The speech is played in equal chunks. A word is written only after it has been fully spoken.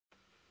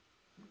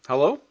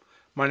Hello,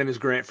 my name is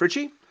Grant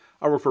Fritchie.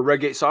 I work for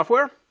Redgate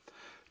Software.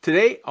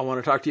 Today, I want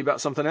to talk to you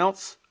about something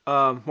else.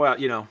 I'm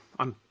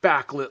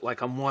backlit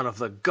like I'm one of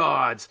the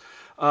gods.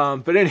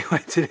 But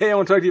anyway, today I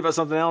want to talk to you about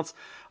something else.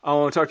 I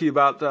want to talk to you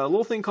about a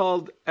little thing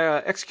called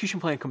Execution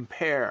Plan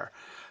Compare.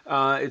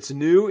 It's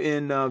new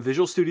in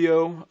Visual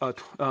Studio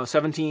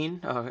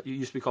 17. It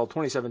used to be called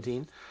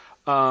 2017.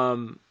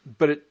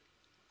 But it,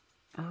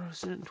 or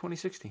is it in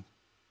 2016?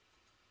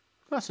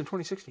 No, it's in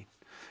 2016.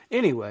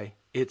 Anyway,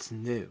 it's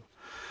new.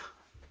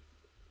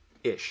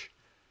 Ish.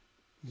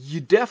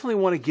 You definitely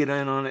want to get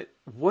in on it.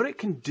 What it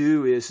can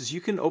do is you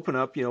can open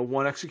up,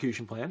 one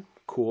execution plan.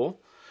 Cool.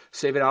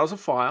 Save it out as a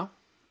file.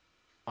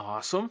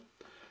 Awesome.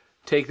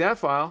 Take that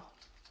file,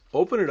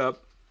 open it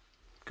up,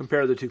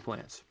 compare the two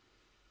plans.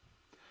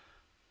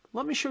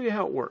 Let me show you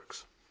how it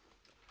works.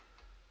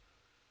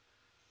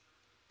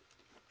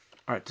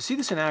 All right, to see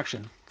this in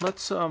action,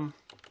 let's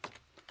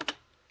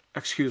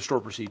execute a store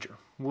procedure.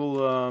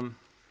 We'll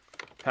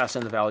pass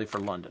in the value for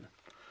London.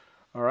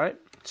 All right,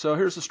 so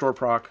here's the store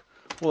proc.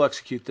 We'll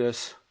execute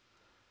this,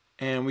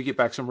 and we get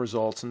back some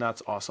results, and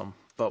that's awesome.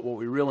 But what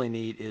we really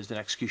need is an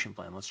execution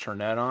plan. Let's turn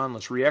that on.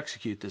 Let's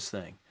re-execute this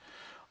thing.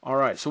 All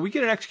right, so we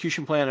get an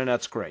execution plan, and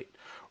that's great.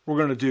 We're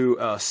going to do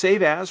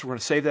save as. We're going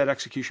to save that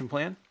execution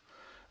plan,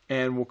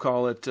 and we'll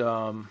call it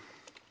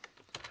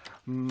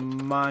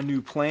my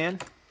new plan,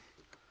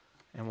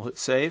 and we'll hit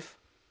save.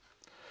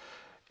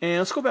 And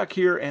let's go back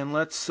here, and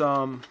let's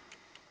there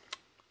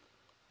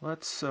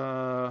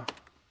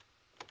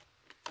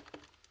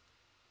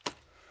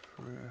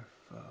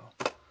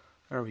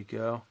we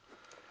go.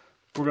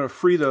 We're going to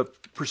free the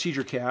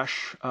procedure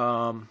cache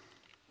by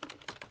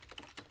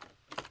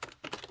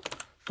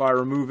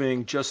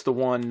removing just the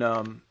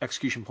one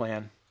execution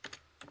plan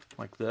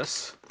like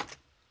this.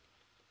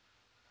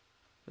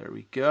 There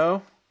we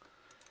go.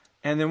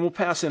 And then we'll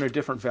pass in a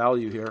different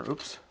value here.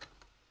 Oops.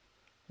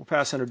 We'll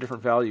pass in a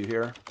different value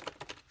here.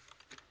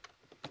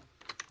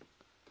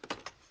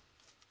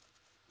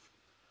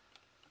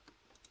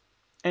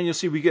 And you'll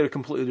see we get a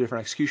completely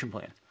different execution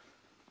plan.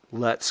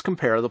 Let's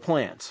compare the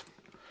plans.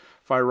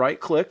 If I right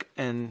click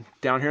and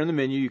down here in the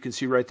menu you can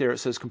see right there it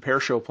says compare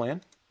show plan.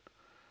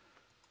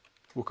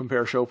 We'll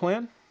compare show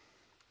plan.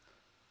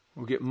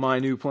 We'll get my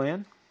new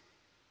plan.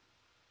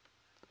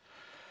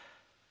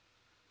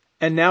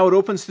 And now it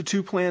opens the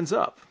two plans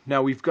up.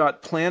 Now we've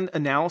got plan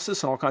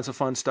analysis and all kinds of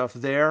fun stuff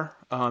there.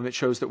 It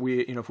shows that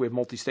if we have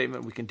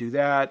multi-statement, we can do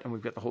that, and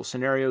we've got the whole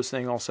scenarios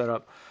thing all set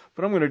up.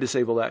 But I'm going to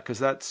disable that because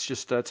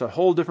that's a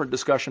whole different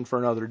discussion for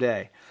another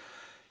day.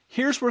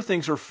 Here's where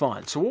things are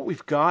fun. So what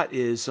we've got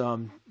is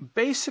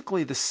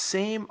basically the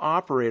same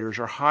operators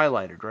are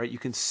highlighted, right? You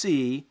can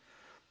see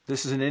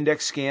this is an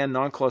index scan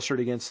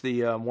non-clustered against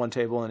the one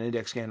table and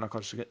index scan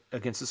non-clustered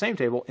against the same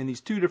table in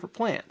these two different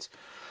plans.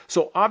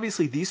 So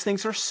obviously these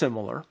things are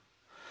similar,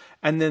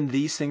 and then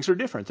these things are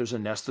different. There's a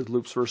nested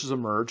loops versus a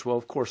merge. Well,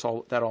 of course,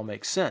 that all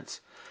makes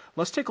sense.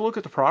 Let's take a look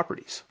at the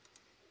properties.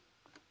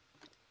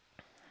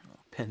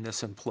 I'll pin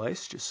this in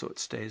place just so it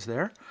stays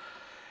there.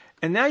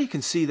 And now you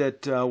can see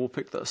that we'll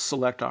pick the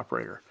select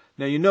operator.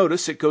 Now you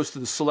notice it goes to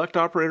the select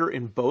operator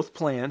in both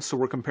plans, so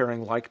we're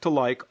comparing like to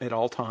like at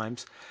all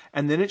times.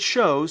 And then it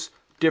shows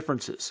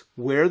differences,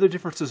 where the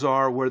differences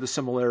are, where the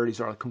similarities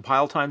are.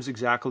 Compile time is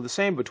exactly the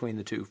same between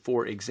the two,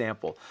 for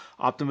example.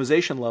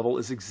 Optimization level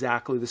is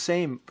exactly the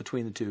same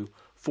between the two,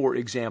 for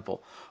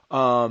example.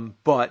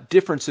 But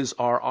differences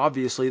are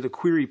obviously the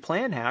query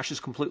plan hash is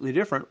completely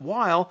different,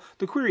 while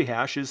the query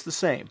hash is the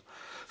same.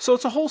 So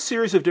it's a whole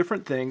series of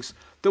different things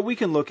that we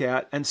can look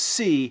at and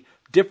see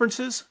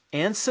differences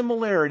and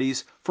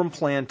similarities from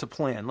plan to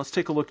plan. Let's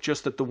take a look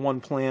just at the one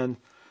plan,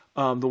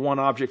 the one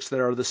objects that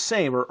are the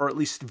same, or at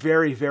least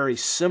very, very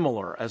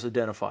similar as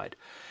identified.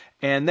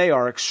 And they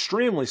are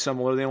extremely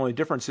similar. The only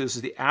difference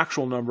is the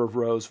actual number of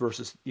rows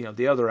versus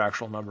the other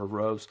actual number of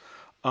rows.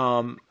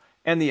 And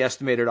the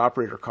estimated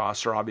operator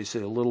costs are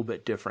obviously a little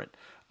bit different.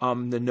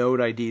 The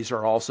node IDs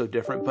are also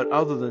different, but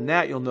other than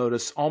that, you'll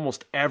notice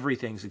almost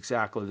everything's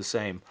exactly the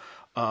same.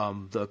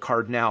 The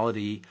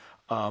cardinality,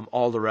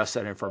 all the rest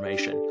of that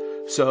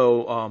information.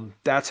 So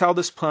that's how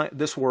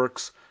this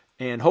works,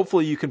 and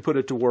hopefully you can put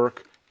it to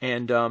work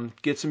and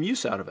get some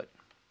use out of it.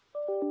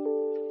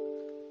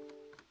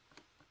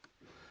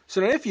 So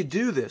now if you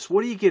do this,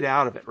 what do you get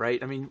out of it,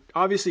 right? I mean,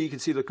 obviously you can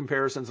see the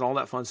comparisons and all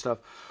that fun stuff,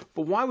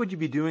 but why would you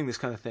be doing this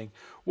kind of thing?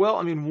 Well,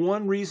 I mean,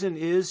 one reason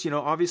is,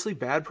 obviously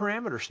bad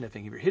parameter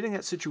sniffing. If you're hitting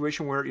that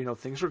situation where,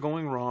 things are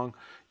going wrong,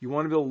 you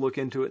want to be able to look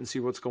into it and see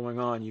what's going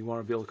on. You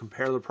want to be able to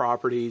compare the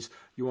properties.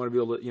 You want to be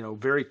able to,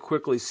 very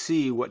quickly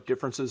see what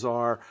differences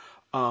are.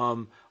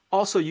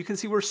 Also, you can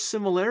see where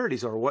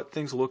similarities are, what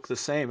things look the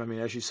same. I mean,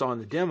 as you saw in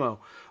the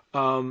demo,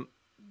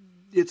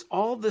 it's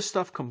all this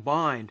stuff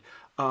combined.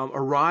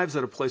 Arrives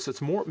at a place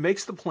that's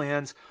makes the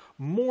plans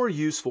more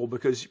useful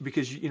because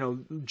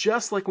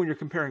just like when you're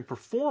comparing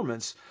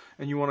performance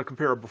and you want to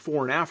compare a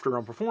before and after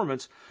on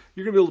performance,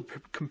 you're going to be able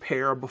to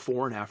compare a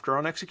before and after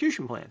on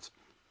execution plans.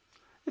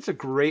 it's a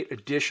great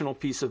additional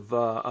piece of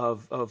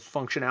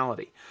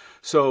functionality.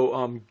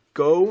 So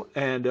go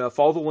and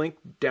follow the link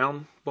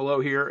down below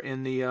here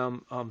in the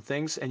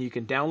things, and you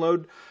can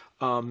download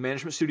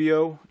Management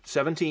Studio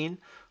 17,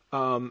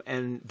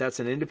 and that's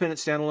an independent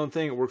standalone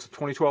thing. It works with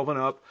 2012 and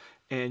up,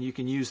 and you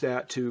can use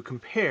that to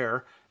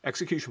compare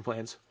execution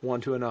plans one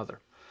to another.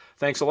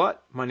 Thanks a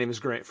lot. My name is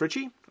Grant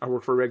Fritchie. I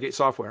work for Redgate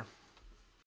Software.